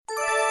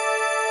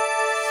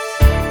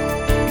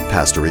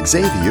Pastor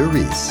Xavier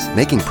Reese,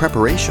 making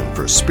preparation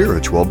for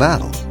spiritual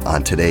battle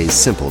on today's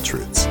Simple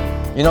Truths.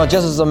 You know,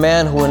 just as a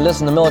man who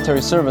enlists in the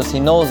military service, he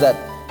knows that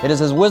it is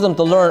his wisdom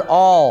to learn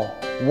all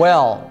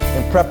well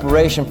in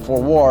preparation for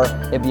war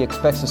if he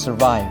expects to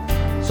survive.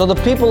 So the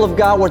people of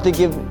God were to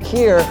give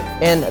ear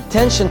and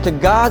attention to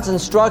God's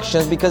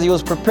instructions because he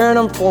was preparing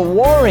them for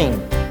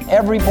warring.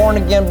 Every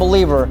born-again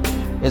believer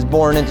is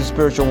born into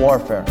spiritual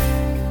warfare.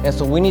 And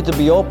so we need to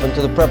be open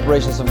to the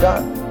preparations of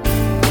God.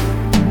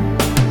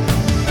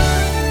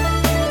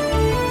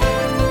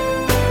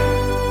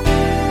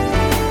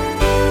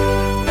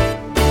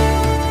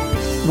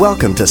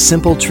 Welcome to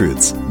Simple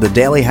Truths, the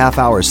daily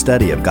half-hour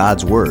study of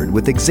God's Word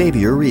with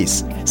Xavier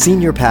Reese,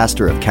 Senior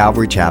Pastor of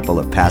Calvary Chapel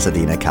of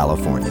Pasadena,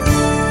 California.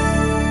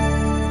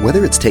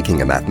 Whether it's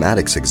taking a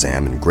mathematics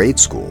exam in grade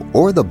school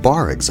or the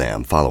bar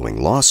exam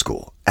following law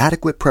school,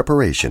 adequate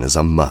preparation is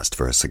a must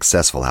for a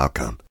successful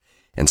outcome.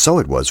 And so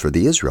it was for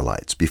the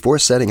Israelites before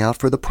setting out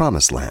for the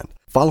Promised Land,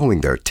 following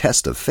their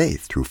test of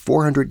faith through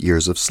 400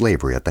 years of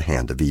slavery at the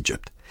hand of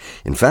Egypt.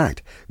 In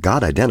fact,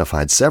 God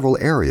identified several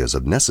areas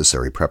of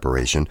necessary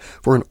preparation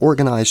for an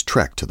organized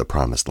trek to the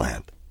Promised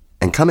Land.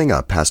 And coming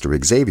up, Pastor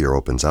Xavier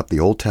opens up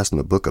the Old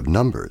Testament book of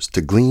Numbers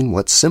to glean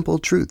what simple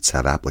truths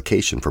have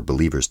application for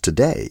believers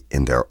today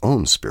in their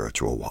own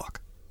spiritual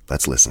walk.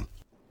 Let's listen.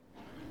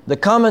 The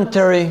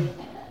commentary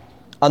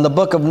on the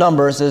book of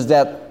Numbers is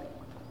that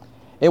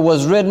it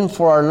was written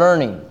for our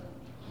learning,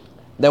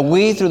 that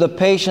we, through the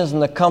patience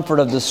and the comfort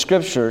of the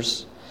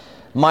Scriptures,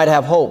 might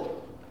have hope.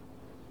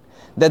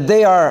 That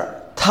they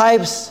are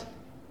types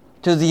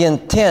to the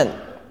intent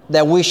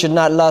that we should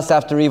not lust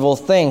after evil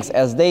things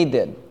as they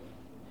did.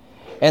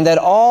 And that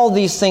all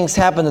these things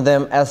happen to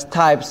them as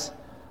types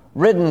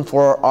written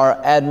for our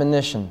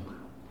admonition.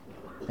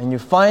 And you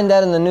find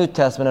that in the New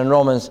Testament in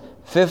Romans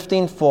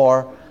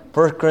 15:4,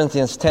 1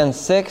 Corinthians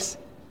 10:6,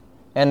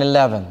 and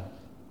 11.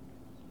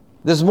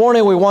 This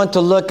morning we want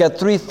to look at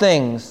three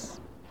things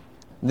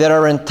that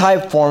are in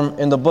type form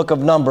in the book of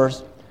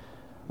Numbers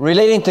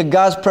relating to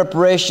God's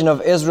preparation of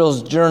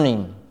Israel's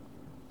journey,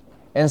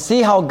 and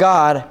see how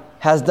God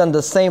has done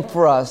the same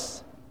for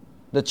us,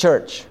 the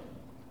church.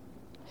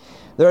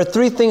 There are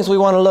three things we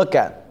want to look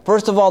at.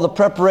 First of all, the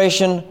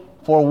preparation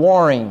for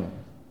warring.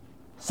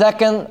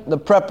 Second, the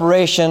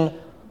preparation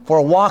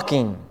for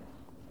walking.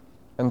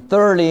 And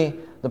thirdly,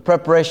 the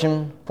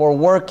preparation for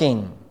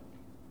working.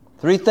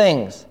 Three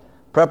things: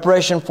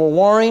 preparation for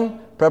warring,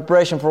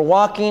 preparation for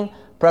walking,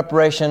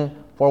 preparation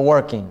for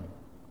working.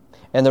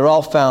 And they're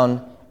all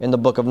found in the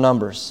book of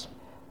Numbers.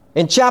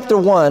 In chapter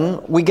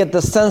 1, we get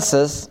the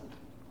census,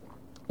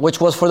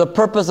 which was for the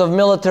purpose of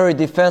military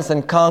defense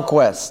and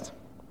conquest.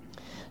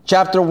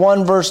 Chapter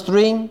 1, verse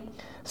 3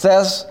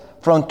 says,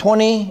 "From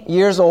 20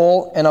 years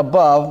old and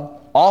above,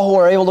 all who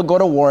are able to go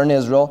to war in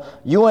Israel,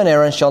 you and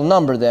Aaron shall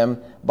number them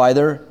by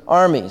their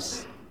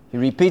armies." He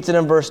repeats it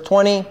in verse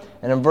 20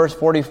 and in verse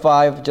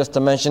 45, just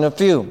to mention a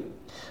few.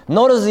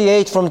 Notice the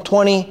age from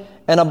 20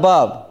 and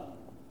above.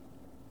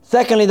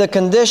 Secondly, the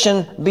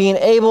condition being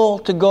able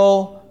to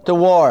go to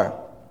war.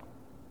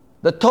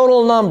 The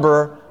total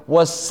number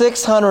was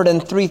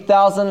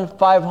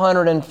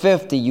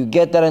 603,550. You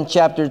get that in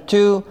chapter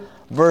 2,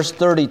 verse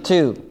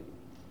 32.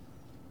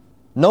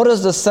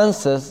 Notice the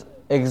census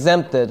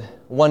exempted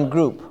one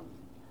group,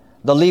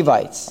 the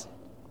Levites.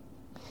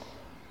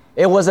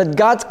 It was at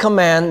God's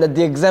command that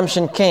the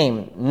exemption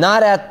came,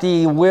 not at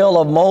the will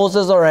of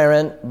Moses or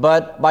Aaron,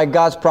 but by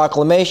God's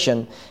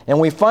proclamation. And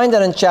we find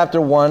that in chapter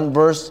 1,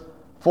 verse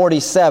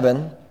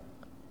 47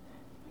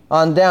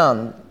 on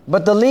down.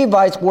 "But the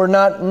Levites were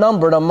not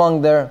numbered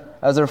among their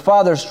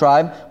father's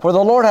tribe, for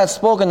the Lord had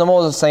spoken to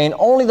Moses, saying,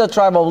 Only the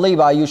tribe of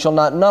Levi you shall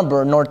not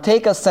number, nor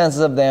take a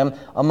census of them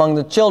among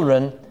the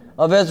children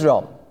of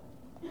Israel."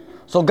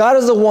 So God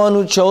is the one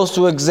who chose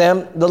to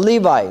exempt the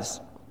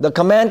Levites. The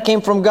command came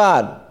from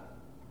God.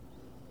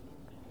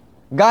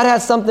 God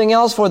had something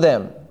else for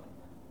them.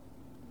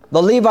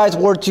 The Levites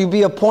were to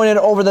be appointed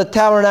over the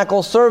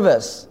tabernacle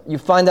service. You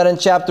find that in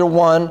chapter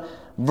 1,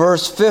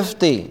 verse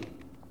 50,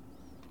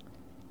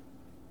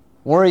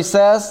 where he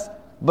says,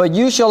 "But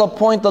you shall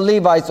appoint the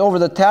Levites over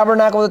the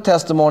tabernacle of the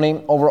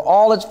testimony, over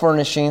all its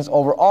furnishings,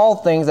 over all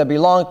things that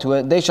belong to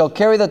it. They shall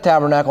carry the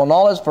tabernacle and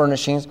all its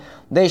furnishings.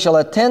 They shall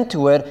attend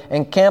to it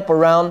and camp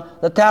around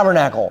the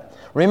tabernacle."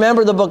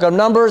 Remember, the book of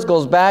Numbers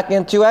goes back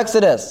into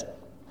Exodus,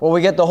 where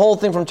we get the whole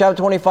thing from chapter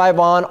 25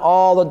 on,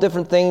 all the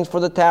different things for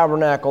the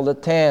tabernacle, the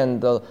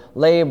tent, the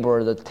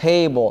laver, the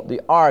table,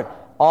 the ark,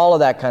 all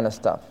of that kind of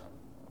stuff.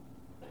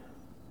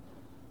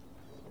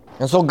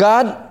 And so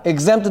God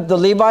exempted the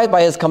Levites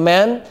by his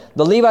command.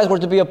 The Levites were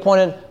to be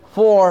appointed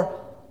for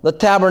the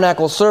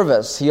tabernacle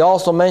service. He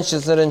also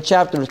mentions it in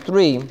chapter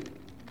 3,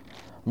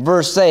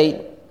 verse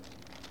 8,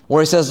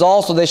 where he says,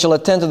 "Also they shall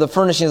attend to the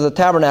furnishings of the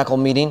tabernacle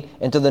meeting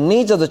and to the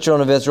needs of the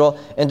children of Israel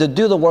and to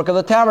do the work of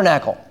the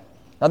tabernacle."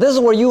 Now this is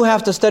where you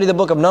have to study the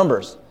book of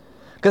Numbers,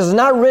 because it's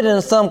not written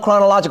in some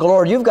chronological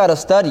order. You've got to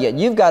study it.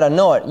 You've got to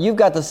know it. You've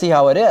got to see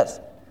how it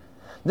is.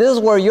 This is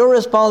where your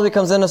responsibility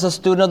comes in as a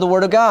student of the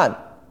Word of God.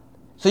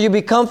 So you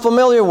become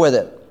familiar with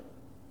it.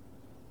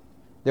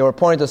 They were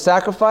appointed to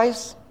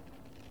sacrifice,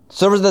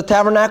 service of the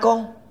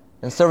tabernacle,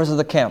 and service of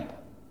the camp.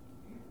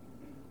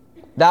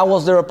 That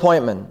was their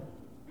appointment.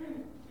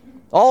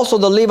 Also,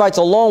 the Levites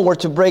alone were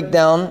to break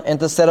down and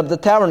to set up the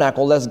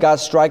tabernacle, lest God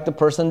strike the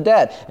person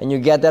dead. And you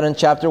get that in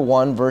chapter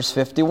 1, verse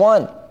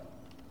 51.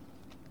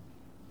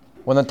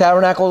 When the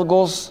tabernacle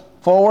goes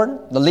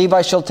forward, the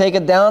Levites shall take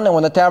it down, and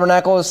when the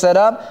tabernacle is set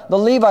up, the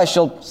Levites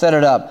shall set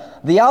it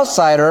up. The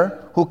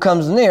outsider who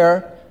comes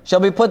near shall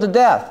be put to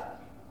death.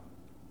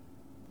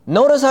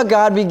 Notice how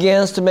God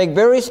begins to make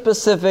very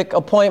specific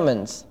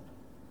appointments.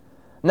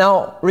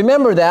 Now,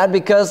 remember that,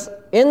 because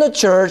in the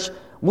church,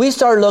 we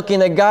start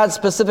looking at God's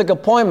specific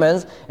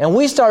appointments, and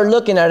we start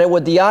looking at it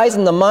with the eyes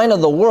and the mind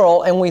of the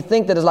world, and we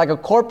think that it's like a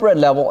corporate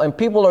level, and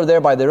people are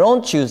there by their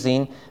own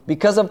choosing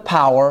because of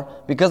power,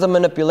 because of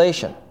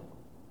manipulation.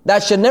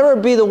 That should never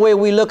be the way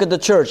we look at the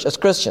church as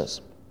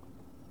Christians.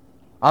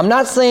 I'm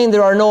not saying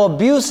there are no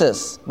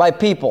abuses by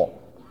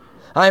people.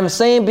 I'm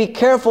saying be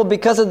careful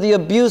because of the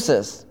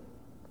abuses,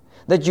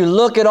 that you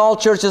look at all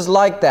churches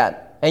like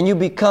that, and you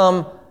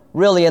become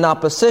really in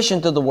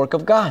opposition to the work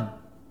of God.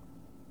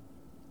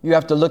 You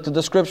have to look to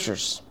the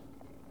Scriptures.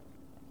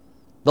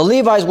 The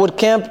Levites would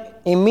camp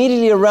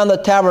immediately around the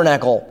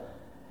tabernacle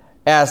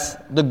as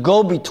the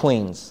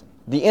go-betweens,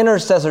 the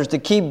intercessors, to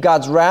keep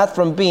God's wrath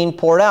from being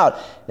poured out.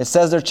 It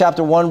says there,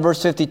 chapter 1,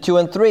 verse 52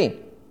 and 3.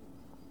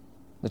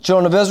 The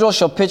children of Israel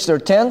shall pitch their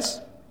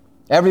tents,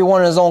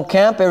 everyone in his own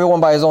camp,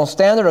 everyone by his own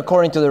standard,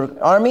 according to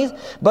their armies.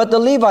 But the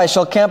Levites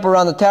shall camp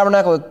around the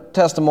tabernacle of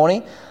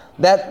testimony,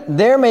 that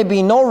there may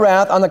be no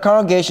wrath on the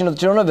congregation of the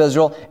children of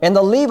Israel, and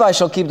the Levites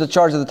shall keep the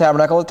charge of the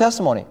tabernacle of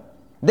testimony.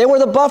 They were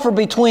the buffer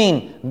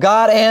between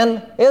God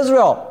and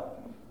Israel.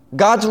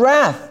 God's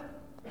wrath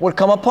would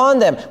come upon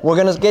them. We're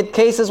going to get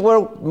cases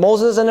where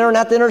Moses and Aaron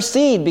have to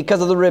intercede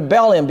because of the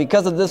rebellion,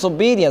 because of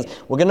disobedience.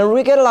 We're going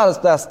to get a lot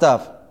of that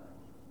stuff.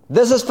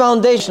 This is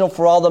foundational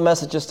for all the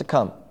messages to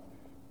come.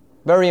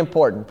 Very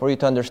important for you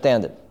to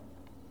understand it.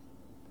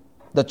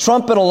 The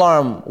trumpet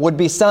alarm would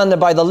be sounded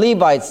by the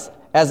Levites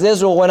as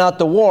Israel went out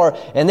to war,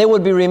 and they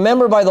would be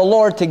remembered by the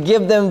Lord to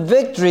give them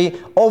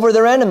victory over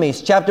their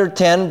enemies. Chapter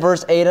 10,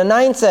 verse 8 and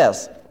 9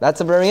 says.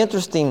 That's a very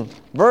interesting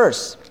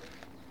verse.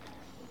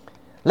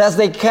 Lest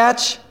they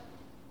catch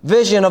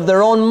vision of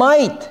their own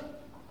might.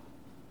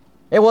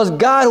 It was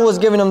God who was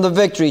giving them the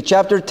victory.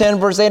 Chapter 10,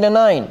 verse 8 and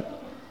 9.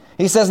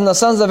 He says, and the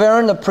sons of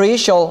Aaron, the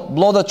priest, shall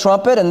blow the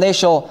trumpet, and they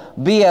shall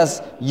be as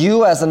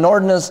an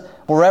ordinance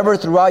forever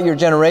throughout your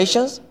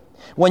generations.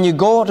 When you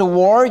go to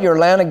war, your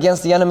land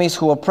against the enemies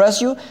who oppress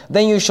you,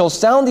 then you shall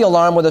sound the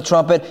alarm with the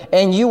trumpet,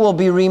 and you will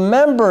be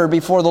remembered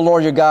before the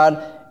Lord your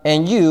God,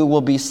 and you will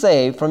be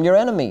saved from your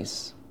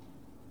enemies.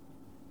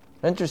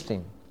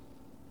 Interesting.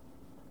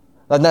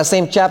 In that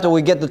same chapter,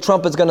 we get the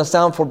trumpet's going to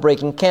sound for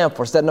breaking camp,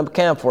 for setting up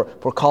camp, for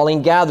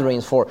calling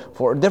gatherings,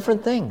 for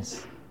different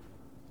things.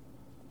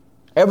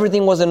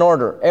 Everything was in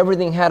order.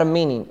 Everything had a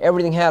meaning.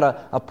 Everything had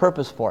a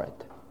purpose for it.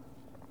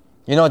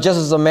 You know, just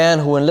as a man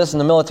who enlists in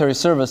the military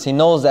service, he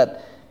knows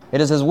that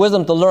it is his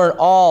wisdom to learn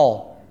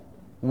all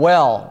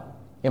well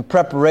in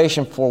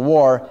preparation for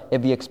war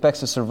if he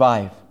expects to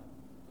survive.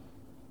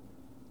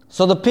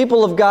 So the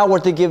people of God were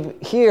to give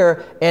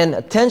ear and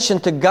attention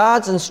to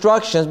God's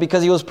instructions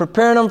because he was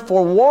preparing them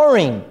for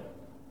warring.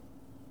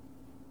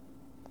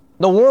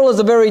 The world is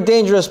a very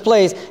dangerous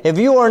place. If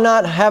you are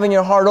not having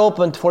your heart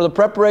opened for the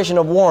preparation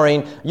of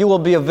warring, you will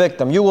be a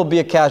victim. You will be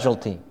a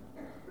casualty.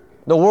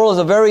 The world is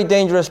a very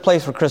dangerous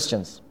place for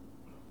Christians.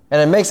 And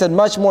it makes it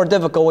much more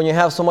difficult when you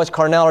have so much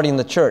carnality in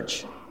the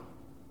church.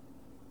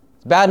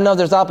 It's bad enough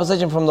there's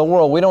opposition from the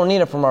world. We don't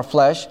need it from our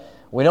flesh.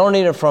 We don't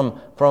need it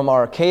from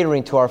our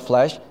catering to our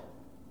flesh.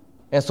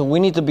 And so we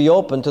need to be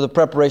open to the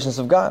preparations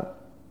of God.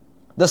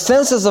 The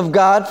census of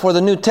God for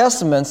the New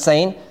Testament,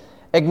 saint,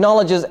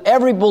 acknowledges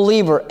every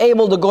believer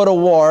able to go to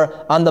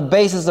war on the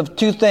basis of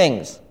two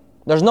things.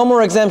 There's no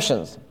more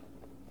exemptions.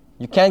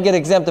 You can't get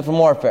exempted from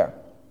warfare.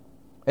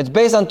 It's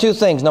based on two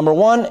things. Number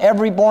one,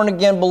 every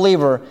born-again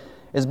believer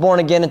is born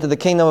again into the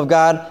kingdom of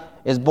God,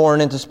 is born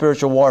into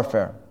spiritual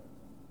warfare,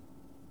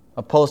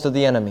 opposed to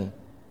the enemy.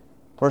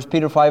 1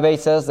 Peter 5:8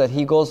 says that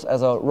he goes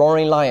as a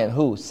roaring lion.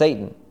 Who?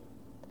 Satan.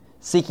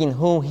 Seeking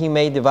whom he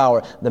may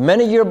devour. The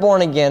minute you're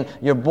born again,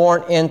 you're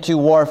born into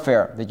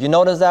warfare. Did you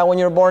notice that when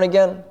you were born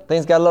again?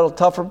 Things got a little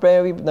tougher,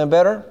 maybe, than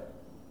better?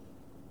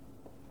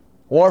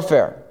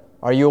 Warfare.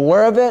 Are you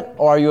aware of it,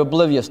 or are you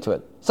oblivious to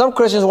it? Some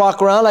Christians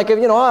walk around like,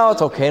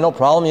 it's okay, no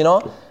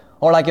problem,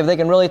 Or like if they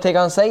can really take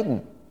on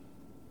Satan.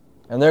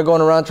 And they're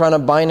going around trying to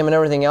bind him and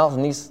everything else,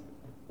 and he's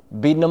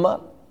beating them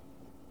up.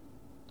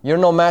 You're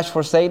no match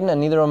for Satan, and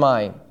neither am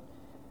I.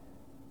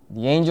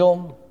 The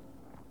angel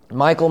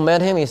Michael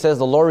met him. He says,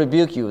 the Lord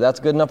rebuke you. That's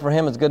good enough for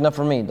him. It's good enough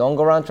for me. Don't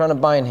go around trying to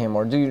bind him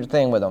or do your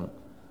thing with him.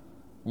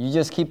 You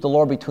just keep the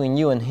Lord between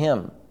you and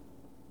him,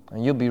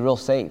 and you'll be real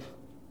safe.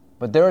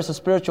 But there is a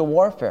spiritual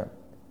warfare.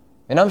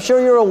 And I'm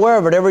sure you're aware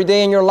of it every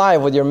day in your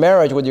life, with your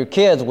marriage, with your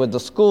kids, with the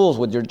schools,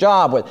 with your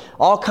job, with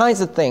all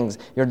kinds of things,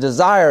 your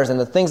desires and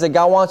the things that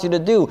God wants you to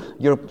do,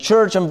 your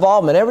church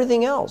involvement,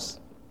 everything else.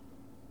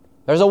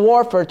 There's a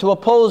warfare to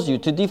oppose you,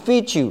 to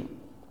defeat you,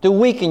 to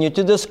weaken you,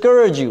 to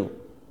discourage you,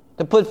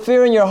 to put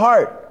fear in your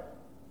heart.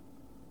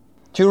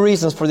 2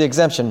 reasons for the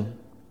exemption.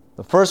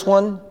 The first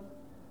one,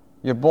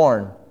 you're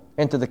born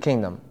into the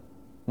kingdom.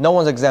 No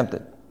one's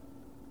exempted.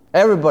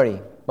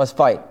 Everybody must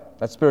fight.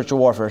 That's spiritual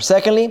warfare.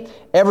 Secondly,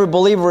 every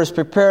believer is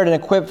prepared and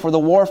equipped for the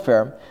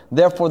warfare.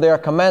 Therefore, they are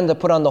commanded to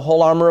put on the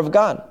whole armor of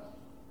God.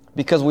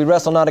 Because we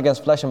wrestle not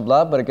against flesh and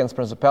blood, but against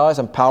principalities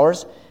and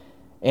powers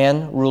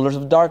and rulers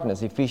of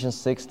darkness. Ephesians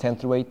 6, 10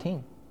 through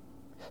 18.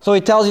 So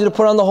he tells you to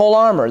put on the whole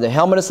armor, the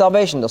helmet of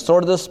salvation, the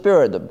sword of the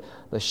Spirit,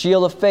 the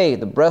shield of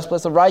faith, the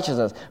breastplate of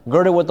righteousness,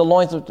 girded with the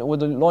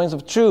loins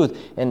of truth,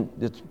 and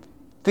the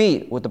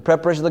feet with the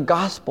preparation of the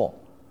gospel.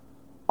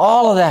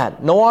 All of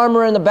that. No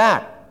armor in the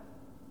back.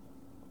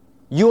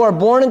 You are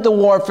born into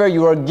warfare,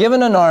 you are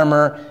given an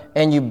armor,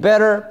 and you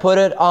better put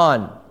it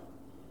on.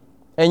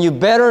 And you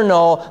better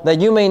know that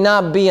you may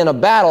not be in a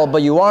battle,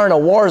 but you are in a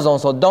war zone,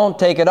 so don't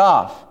take it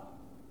off.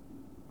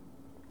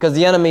 Because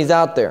the enemy's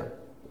out there.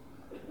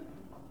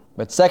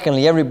 But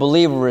secondly, every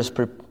believer is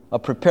a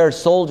prepared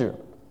soldier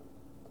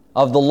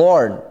of the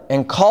Lord,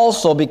 and called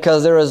so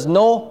because there is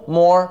no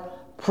more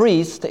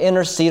priest to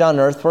intercede on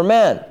earth for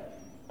man.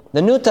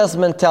 The New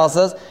Testament tells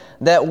us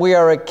that we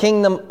are a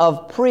kingdom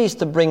of priests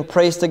to bring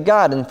praise to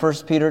God in 1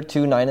 Peter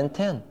 2, 9 and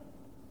 10.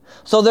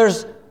 So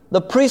there's the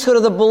priesthood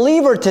of the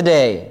believer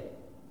today.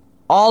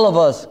 All of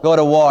us go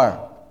to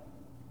war.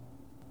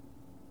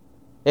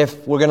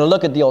 If we're going to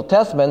look at the Old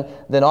Testament,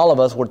 then all of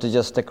us were to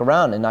just stick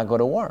around and not go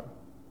to war.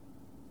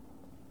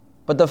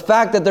 But the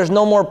fact that there's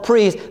no more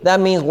priests, that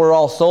means we're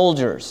all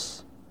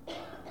soldiers.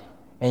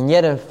 And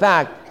yet, in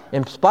fact,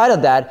 in spite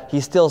of that,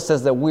 he still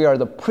says that we are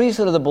the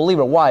priesthood of the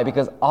believer. Why?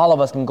 Because all of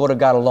us can go to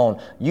God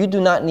alone. You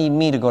do not need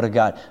me to go to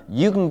God.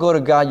 You can go to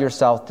God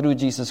yourself through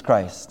Jesus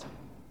Christ.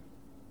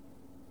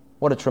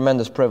 What a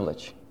tremendous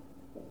privilege.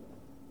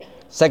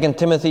 2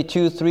 Timothy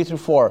 2, 3 through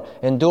 4.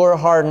 Endure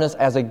hardness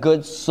as a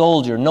good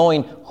soldier,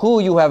 knowing who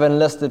you have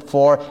enlisted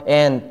for,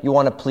 and you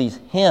want to please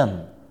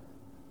Him.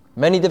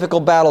 Many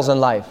difficult battles in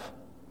life.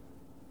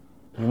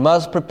 You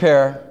must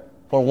prepare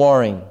for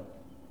warring.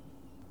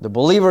 The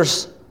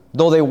believers,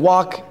 though they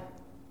walk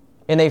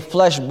in a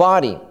flesh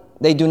body,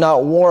 they do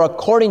not war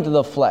according to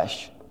the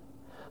flesh.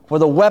 For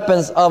the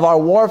weapons of our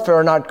warfare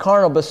are not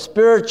carnal, but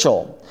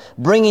spiritual,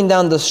 bringing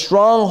down the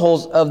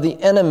strongholds of the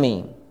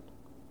enemy,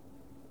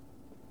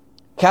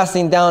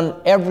 casting down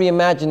every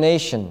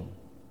imagination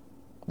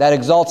that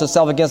exalts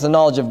itself against the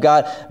knowledge of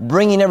God,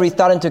 bringing every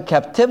thought into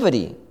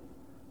captivity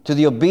to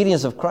the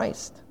obedience of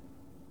Christ.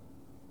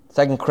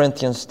 2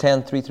 Corinthians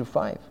 10, 3 through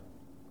 5.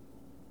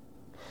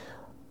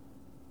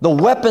 The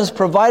weapons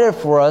provided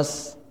for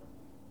us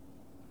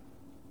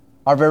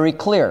are very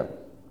clear.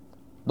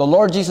 The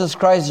Lord Jesus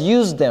Christ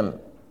used them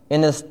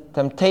in His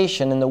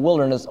temptation in the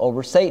wilderness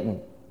over Satan.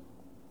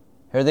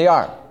 Here they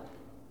are.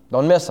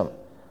 Don't miss them.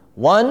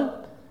 1,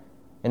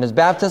 in His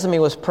baptism He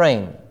was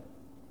praying.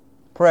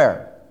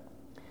 Prayer.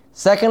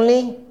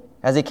 Secondly,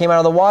 as He came out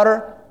of the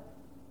water,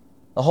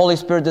 the Holy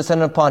Spirit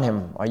descended upon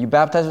Him. Are you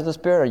baptized with the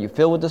Spirit? Are you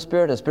filled with the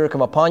Spirit? Does the Spirit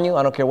come upon you?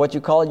 I don't care what you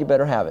call it, you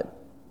better have it.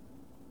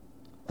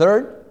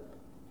 Third,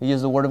 He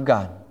used the Word of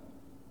God.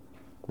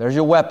 There's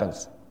your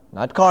weapons.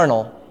 Not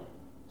carnal,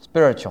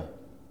 spiritual.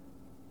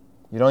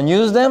 You don't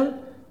use them,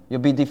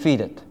 you'll be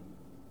defeated.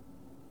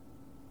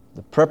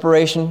 The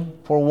preparation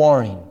for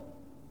warring.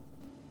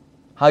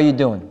 How are you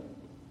doing?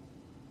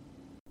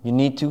 You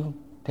need to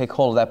take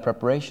hold of that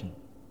preparation.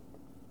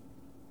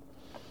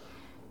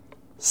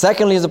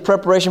 Secondly is the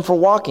preparation for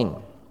walking.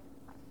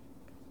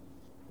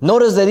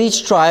 Notice that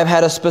each tribe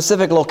had a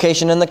specific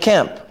location in the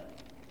camp.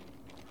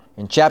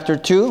 In chapter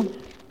 2,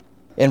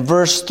 in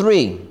verse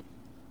 3,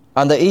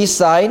 on the east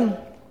side,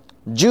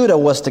 Judah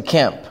was to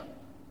camp.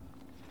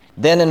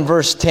 Then in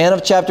verse 10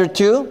 of chapter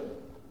 2,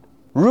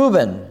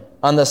 Reuben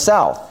on the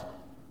south.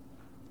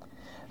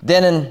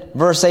 Then in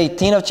verse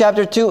 18 of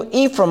chapter 2,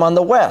 Ephraim on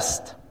the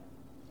west.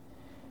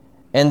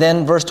 And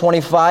then verse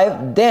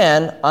 25,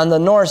 Dan on the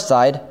north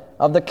side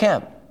of the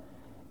camp.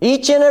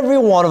 Each and every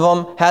one of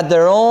them had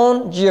their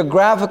own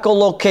geographical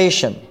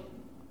location.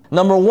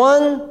 Number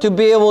one, to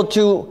be able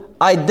to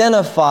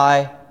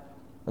identify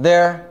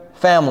their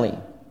family.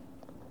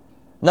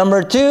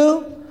 Number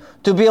two,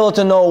 to be able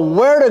to know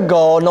where to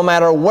go no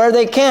matter where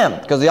they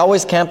camped, because they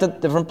always camped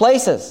at different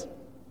places.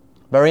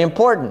 Very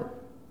important.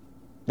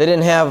 They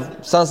didn't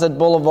have Sunset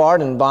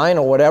Boulevard and Vine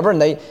or whatever,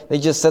 and they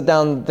just sat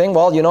down and think,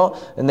 well,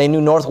 and they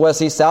knew north,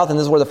 west, east, south, and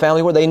this is where the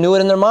family were. They knew it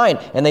in their mind,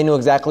 and they knew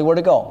exactly where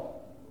to go.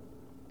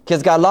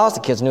 Kids got lost,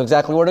 the kids knew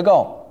exactly where to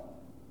go.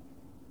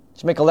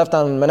 Just make a left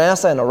on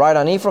Manasseh and a right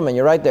on Ephraim, and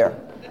you're right there.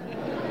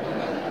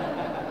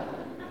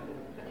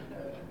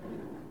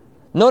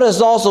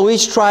 Notice also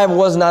each tribe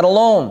was not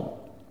alone.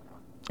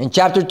 In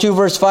chapter 2,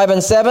 verse 5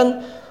 and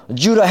 7,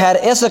 Judah had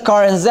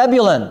Issachar and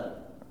Zebulun.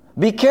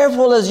 Be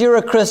careful as you're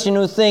a Christian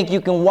who think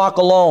you can walk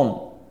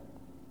alone.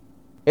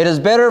 It is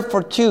better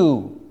for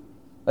two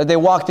that they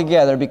walk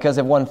together, because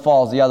if one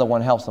falls, the other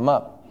one helps them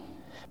up.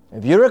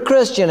 If you're a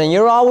Christian and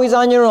you're always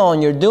on your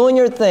own, you're doing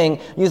your thing,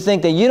 you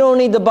think that you don't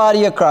need the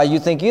body of Christ, you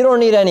think you don't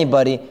need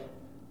anybody,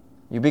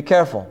 you be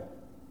careful.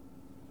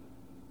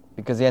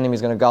 Because the enemy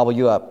is going to gobble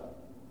you up.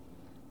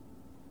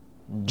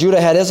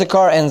 Judah had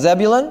Issachar and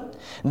Zebulun.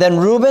 Then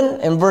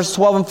Reuben, in verse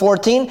 12 and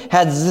 14,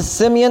 had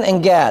Simeon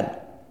and Gad.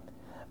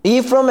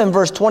 Ephraim, in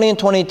verse 20 and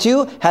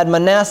 22, had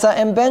Manasseh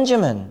and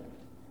Benjamin.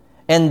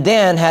 And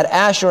Dan had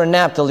Asher and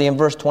Naphtali, in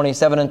verse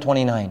 27 and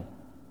 29.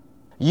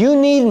 You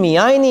need me.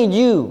 I need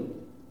you.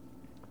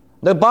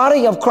 The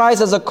body of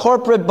Christ is a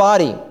corporate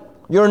body.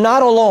 You're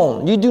not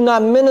alone. You do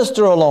not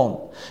minister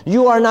alone.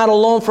 You are not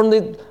alone from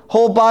the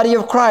whole body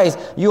of Christ.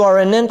 You are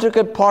an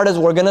intricate part, as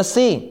we're going to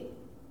see.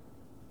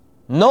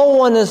 No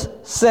one is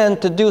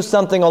sent to do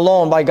something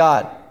alone by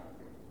God.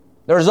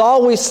 There's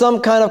always some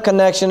kind of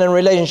connection and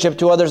relationship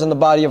to others in the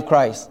body of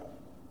Christ.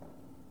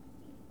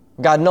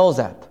 God knows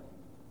that.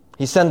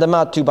 He sent them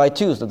out 2 by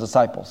 2s, the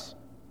disciples.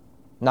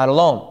 Not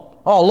alone.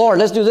 Oh, Lord,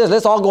 let's do this.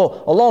 Let's all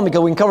go alone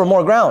because we can cover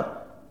more ground.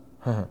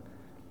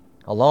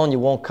 Alone, you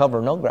won't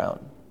cover no ground.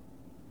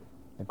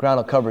 The ground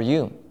will cover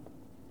you.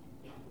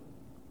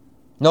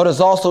 Notice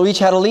also each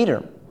had a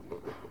leader.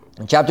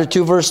 In chapter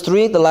 2, verse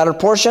 3, the latter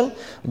portion,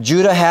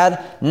 Judah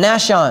had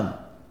Nahshon.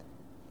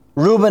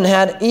 Reuben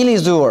had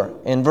Elizur,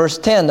 in verse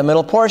 10, the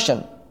middle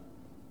portion.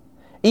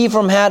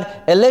 Ephraim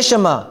had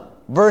Elishama,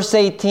 verse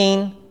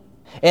 18.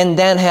 And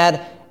Dan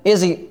had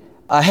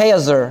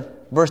Ahiezer,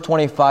 verse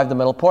 25, the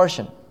middle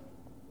portion.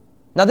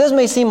 Now this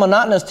may seem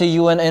monotonous to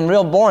you and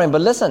real boring,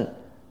 but listen.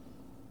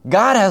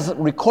 God has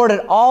recorded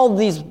all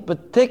these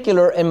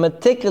particular and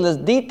meticulous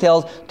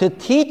details to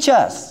teach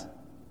us.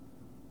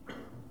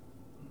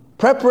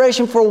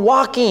 Preparation for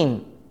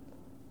walking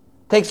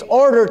takes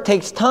order,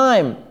 takes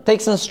time,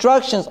 takes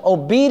instructions,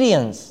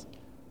 obedience,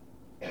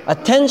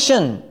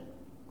 attention.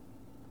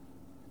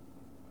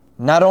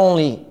 Not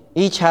only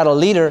each had a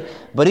leader,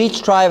 but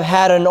each tribe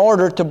had an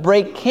order to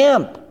break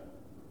camp.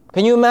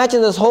 Can you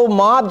imagine this whole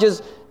mob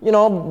just,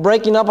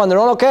 breaking up on their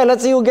own? Okay,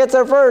 let's see who gets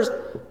there first.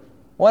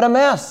 What a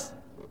mess.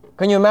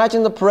 Can you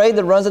imagine the parade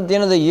that runs at the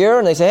end of the year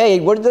and they say,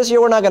 hey, this year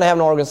we're not going to have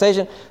no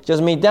organization.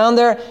 Just meet down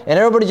there and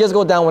everybody just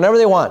go down whenever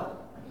they want.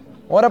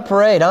 What a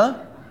parade, huh?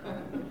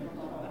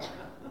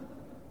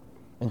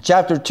 In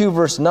chapter 2,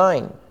 verse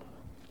 9.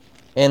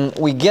 And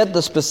we get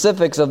the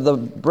specifics of the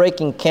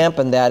breaking camp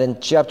in that in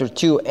chapter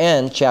 2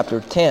 and chapter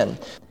 10.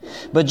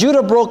 But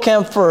Judah broke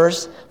camp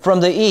first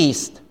from the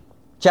east.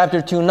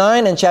 Chapter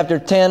 2:9 and chapter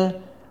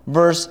 10,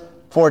 verse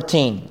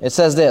 14. It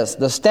says this: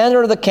 the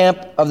standard of the camp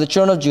of the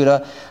children of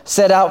Judah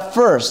set out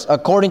first,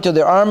 according to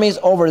their armies.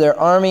 Over their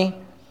army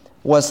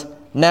was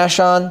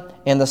Nahshon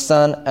and the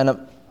son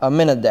of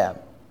Amminadab.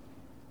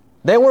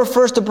 They were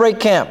first to break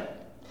camp.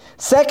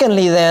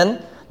 Secondly,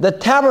 then, the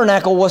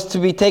tabernacle was to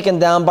be taken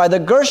down by the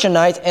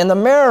Gershonites and the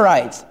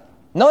Merarites.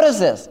 Notice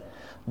this.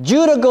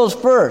 Judah goes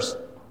first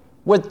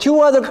with 2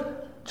 other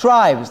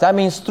tribes. That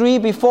means 3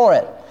 before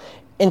it.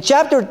 In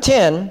chapter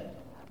 10,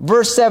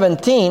 verse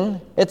 17,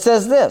 it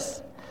says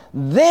this: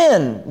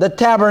 then the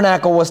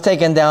tabernacle was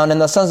taken down, and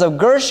the sons of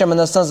Gershom and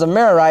the sons of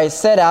Merari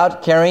set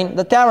out carrying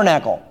the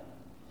tabernacle.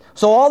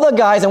 So all the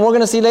guys, and we're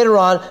going to see later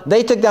on,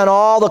 they took down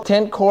all the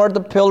tent cord,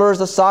 the pillars,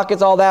 the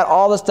sockets, all that,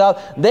 all the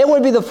stuff. They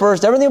would be the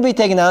first. Everything would be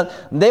taken down.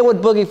 They would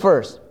boogie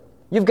first.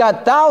 You've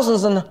got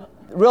thousands and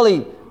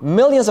really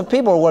millions of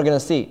people we're going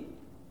to see.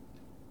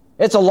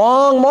 It's a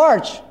long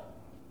march.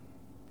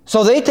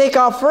 So they take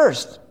off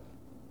first.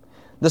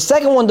 The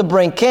second one to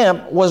break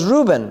camp was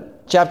Reuben,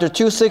 chapter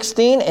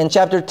 2:16 and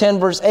chapter 10,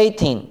 verse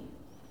 18,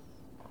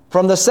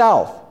 from the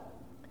south.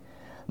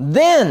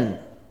 Then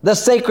the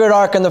sacred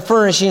ark and the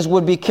furnishings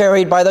would be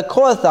carried by the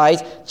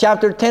Kohathites,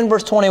 chapter 10,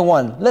 verse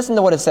 21. Listen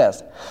to what it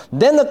says.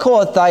 Then the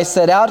Kohathites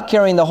set out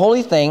carrying the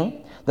holy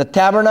thing. The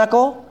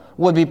tabernacle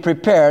would be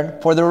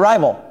prepared for the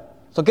arrival.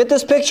 So get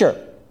this picture.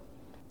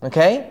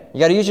 Okay?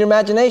 You got to use your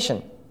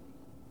imagination.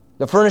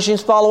 The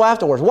furnishings follow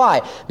afterwards.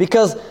 Why?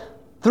 Because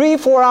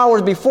 3-4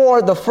 hours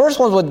before, the first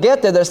ones would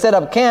get there, they set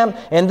up camp,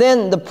 and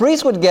then the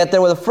priests would get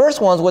there with the first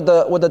ones with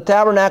the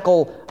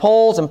tabernacle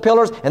poles and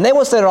pillars, and they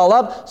would set it all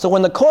up. So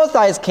when the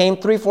Kohathites came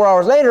 3-4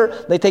 hours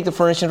later, they take the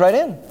furnishings right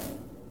in.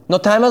 No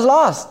time is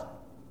lost.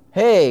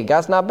 Hey,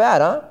 God's not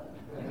bad, huh?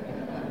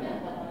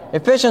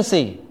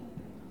 Efficiency.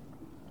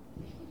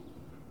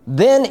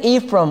 Then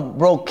Ephraim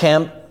broke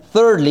camp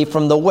thirdly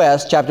from the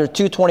west, chapter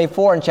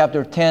 2:24 and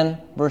chapter 10,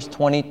 verse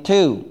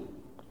 22.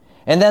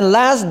 And then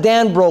last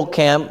Dan broke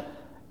camp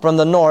from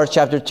the north,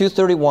 chapter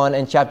 2:31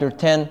 and chapter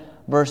 10,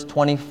 verse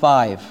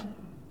 25.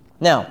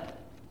 Now,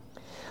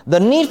 the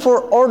need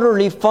for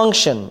orderly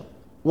function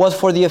was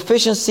for the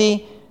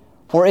efficiency,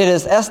 for it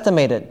is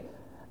estimated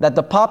that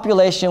the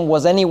population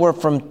was anywhere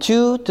from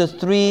 2 to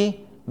 3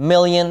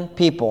 million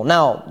people.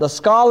 Now, the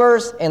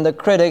scholars and the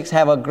critics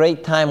have a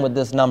great time with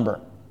this number.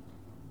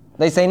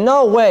 They say,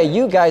 no way,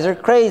 you guys are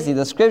crazy.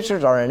 The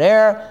scriptures are in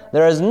error.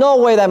 There is no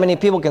way that many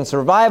people can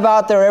survive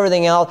out there,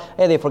 everything else.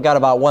 Hey, they forgot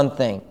about one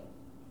thing.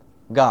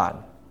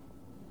 God.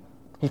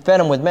 He fed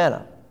them with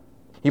manna.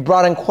 He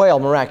brought in quail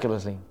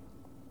miraculously.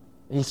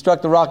 He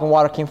struck the rock and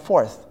water came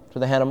forth through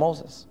the hand of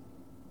Moses.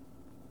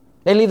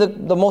 They leave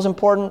the most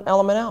important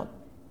element out.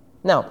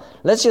 Now,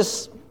 let's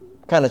just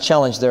kind of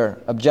challenge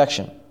their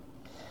objection.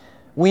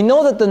 We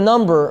know that the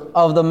number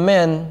of the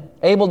men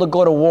able to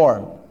go to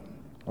war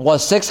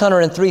was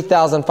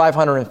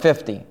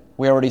 603,550.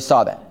 We already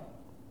saw that.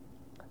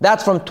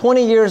 That's from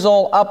 20 years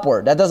old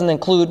upward. That doesn't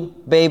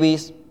include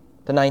babies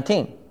to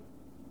 19.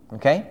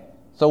 Okay?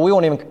 So we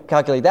won't even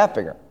calculate that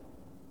figure.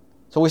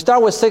 So we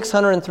start with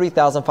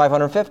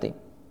 603,550.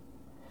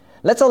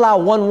 Let's allow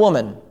one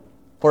woman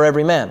for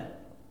every man.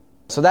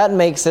 So that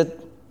makes it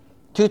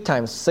 2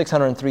 times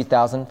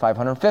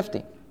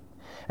 603,550.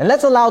 And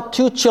let's allow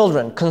 2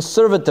 children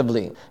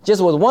conservatively,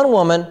 just with one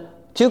woman,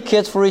 2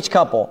 kids for each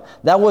couple.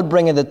 That would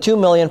bring it to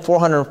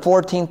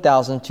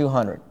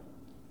 2,414,200.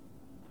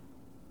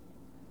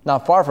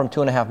 Not far from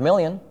 2.5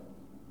 million.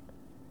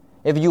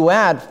 If you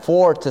add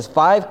 4 to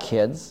 5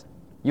 kids,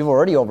 you've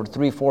already over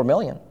 3-4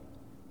 million.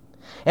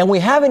 And we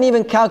haven't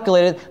even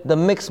calculated the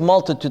mixed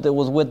multitude that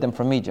was with them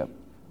from Egypt.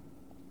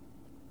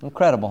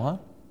 Incredible, huh?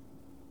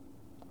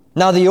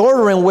 Now, the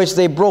order in which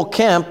they broke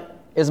camp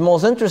is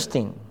most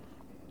interesting,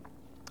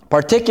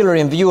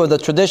 particularly in view of the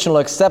traditional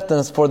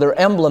acceptance for their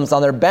emblems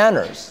on their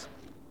banners,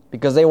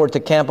 because they were to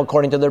camp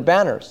according to their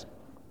banners.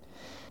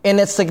 And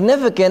it's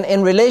significant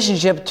in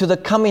relationship to the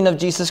coming of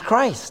Jesus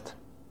Christ.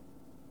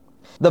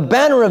 The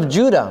banner of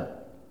Judah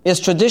is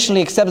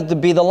traditionally accepted to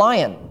be the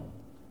lion,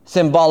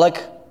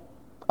 symbolic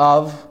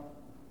of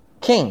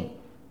king.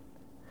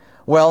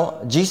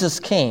 Well, Jesus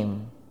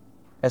came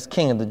as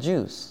King of the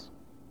Jews.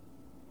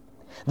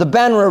 The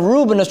banner of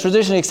Reuben is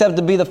traditionally accepted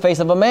to be the face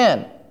of a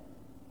man,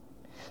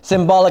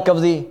 symbolic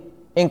of the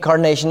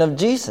incarnation of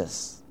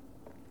Jesus.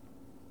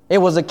 It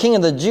was the King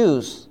of the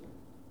Jews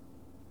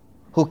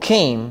who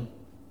came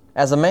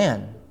as a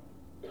man.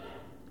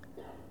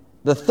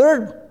 The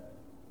third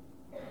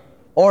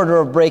order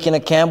of breaking a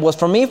camp was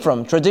from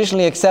Ephraim,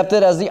 traditionally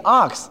accepted as the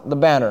ox, the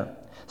banner,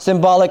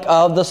 symbolic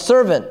of the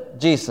servant,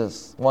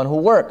 Jesus, one who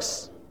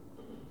works.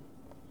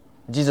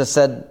 Jesus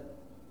said,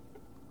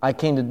 I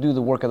came to do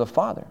the work of the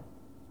Father.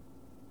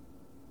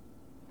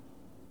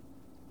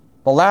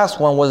 The last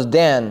one was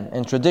Dan,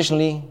 and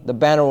traditionally the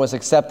banner was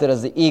accepted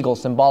as the eagle,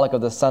 symbolic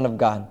of the Son of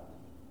God.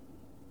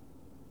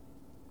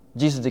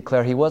 Jesus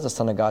declared he was the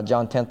Son of God,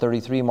 John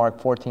 10:33,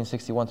 Mark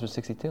 14:61 through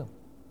 62.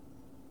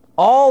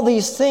 All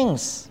these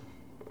things.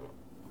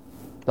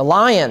 The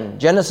lion,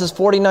 Genesis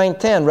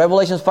 49:10,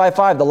 Revelations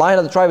 5:5, the Lion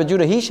of the tribe of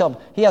Judah, he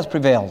has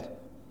prevailed.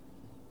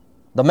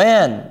 The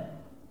man,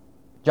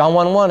 John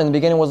 1:1, in the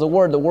beginning was the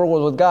Word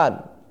was with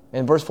God.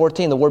 In verse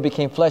 14, the Word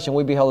became flesh and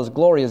we beheld His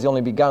glory as the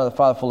only begotten of the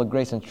Father, full of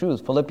grace and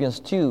truth. Philippians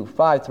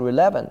 2:5 through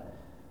 11.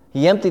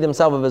 He emptied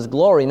Himself of His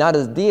glory, not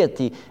His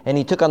deity, and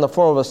He took on the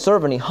form of a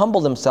servant. He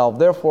humbled Himself.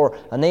 Therefore,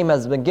 a name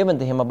has been given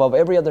to Him above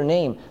every other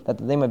name, that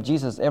the name of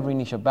Jesus, every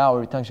knee shall bow,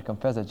 every tongue shall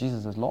confess that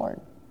Jesus is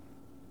Lord.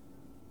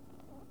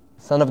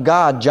 Son of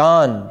God,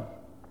 John,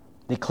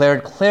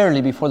 declared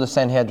clearly before the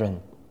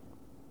Sanhedrin,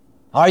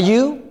 are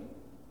you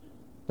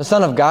the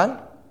Son of God?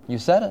 You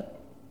said it.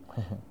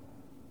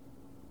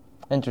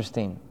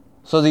 Interesting.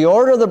 So the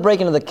order of the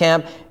breaking of the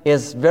camp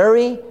is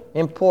very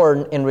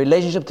important in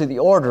relationship to the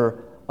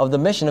order of the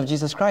mission of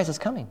Jesus Christ is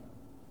coming.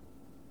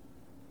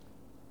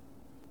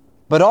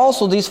 But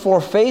also these 4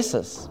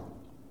 faces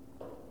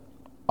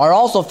are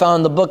also found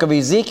in the book of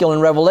Ezekiel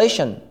and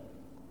Revelation.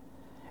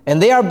 And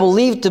they are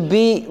believed to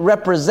be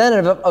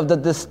representative of the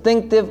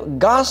distinctive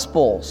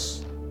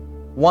Gospels,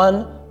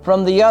 one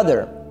from the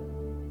other.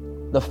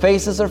 The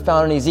faces are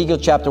found in Ezekiel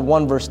chapter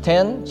 1 verse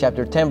 10,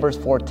 chapter 10 verse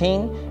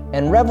 14,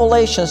 and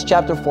Revelations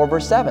chapter 4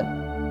 verse 7.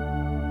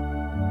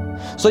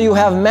 So you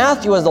have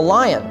Matthew as the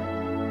lion,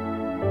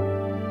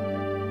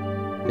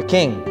 the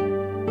king,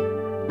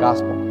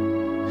 gospel.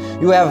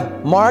 You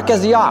have Mark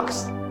as the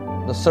ox,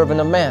 the servant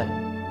of man.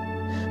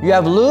 You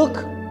have Luke,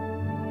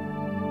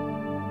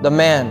 the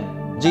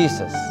man,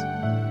 Jesus,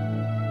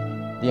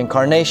 the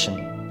incarnation.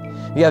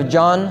 You have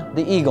John,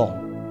 the eagle,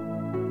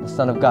 the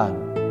Son of God.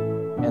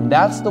 And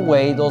that's the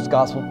way those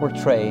Gospels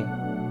portray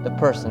the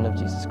person of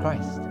Jesus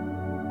Christ.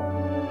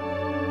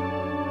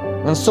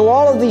 And so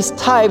all of these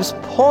types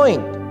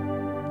point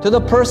to the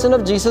person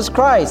of Jesus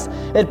Christ.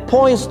 It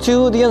points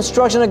to the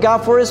instruction of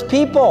God for His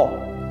people.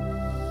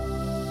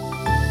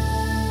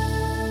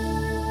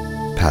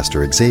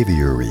 Pastor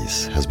Xavier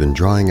Reese has been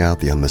drawing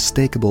out the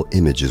unmistakable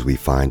images we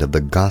find of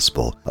the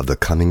gospel of the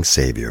coming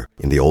Savior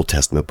in the Old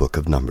Testament book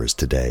of Numbers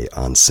today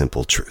on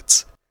Simple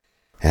Truths.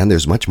 And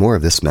there's much more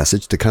of this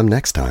message to come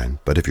next time,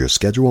 but if your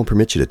schedule won't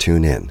permit you to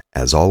tune in,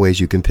 as always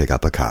you can pick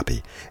up a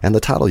copy. And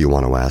the title you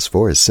want to ask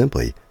for is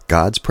simply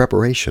God's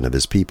Preparation of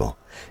His People.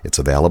 It's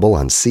available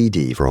on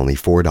CD for only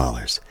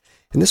 $4.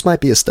 And this might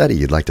be a study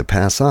you'd like to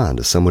pass on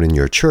to someone in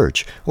your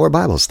church or a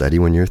Bible study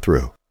when you're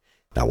through.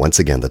 Now once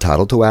again, the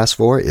title to ask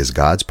for is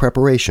God's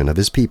Preparation of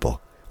His People,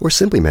 or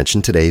simply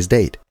mention today's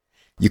date.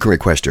 You can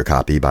request your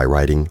copy by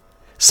writing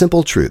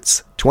Simple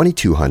Truths,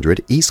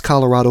 2200 East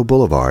Colorado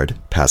Boulevard,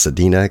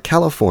 Pasadena,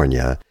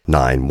 California,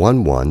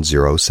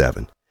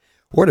 91107.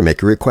 Or to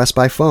make a request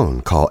by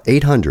phone, call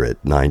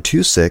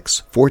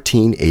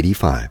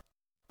 800-926-1485.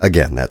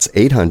 Again, that's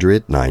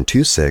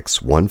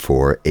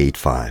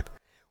 800-926-1485.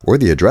 Or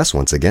the address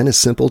once again is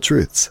Simple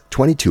Truths,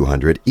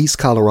 2200 East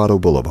Colorado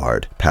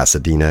Boulevard,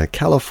 Pasadena,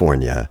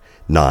 California,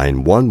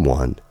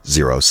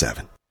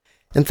 91107.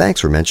 And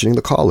thanks for mentioning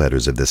the call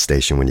letters of this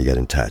station when you get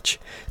in touch.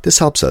 This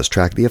helps us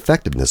track the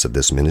effectiveness of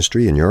this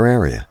ministry in your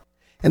area.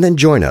 And then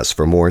join us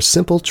for more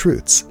Simple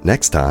Truths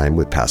next time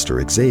with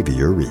Pastor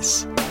Xavier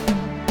Reese.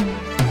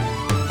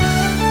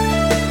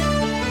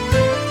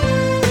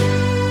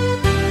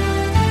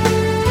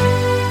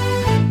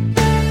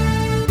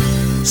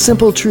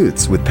 Simple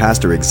Truths with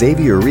Pastor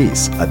Xavier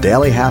Reese, a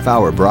daily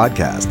half-hour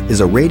broadcast, is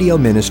a radio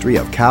ministry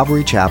of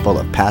Calvary Chapel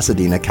of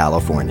Pasadena,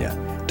 California.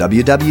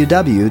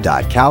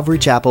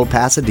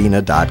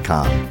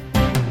 www.calvarychapelpasadena.com.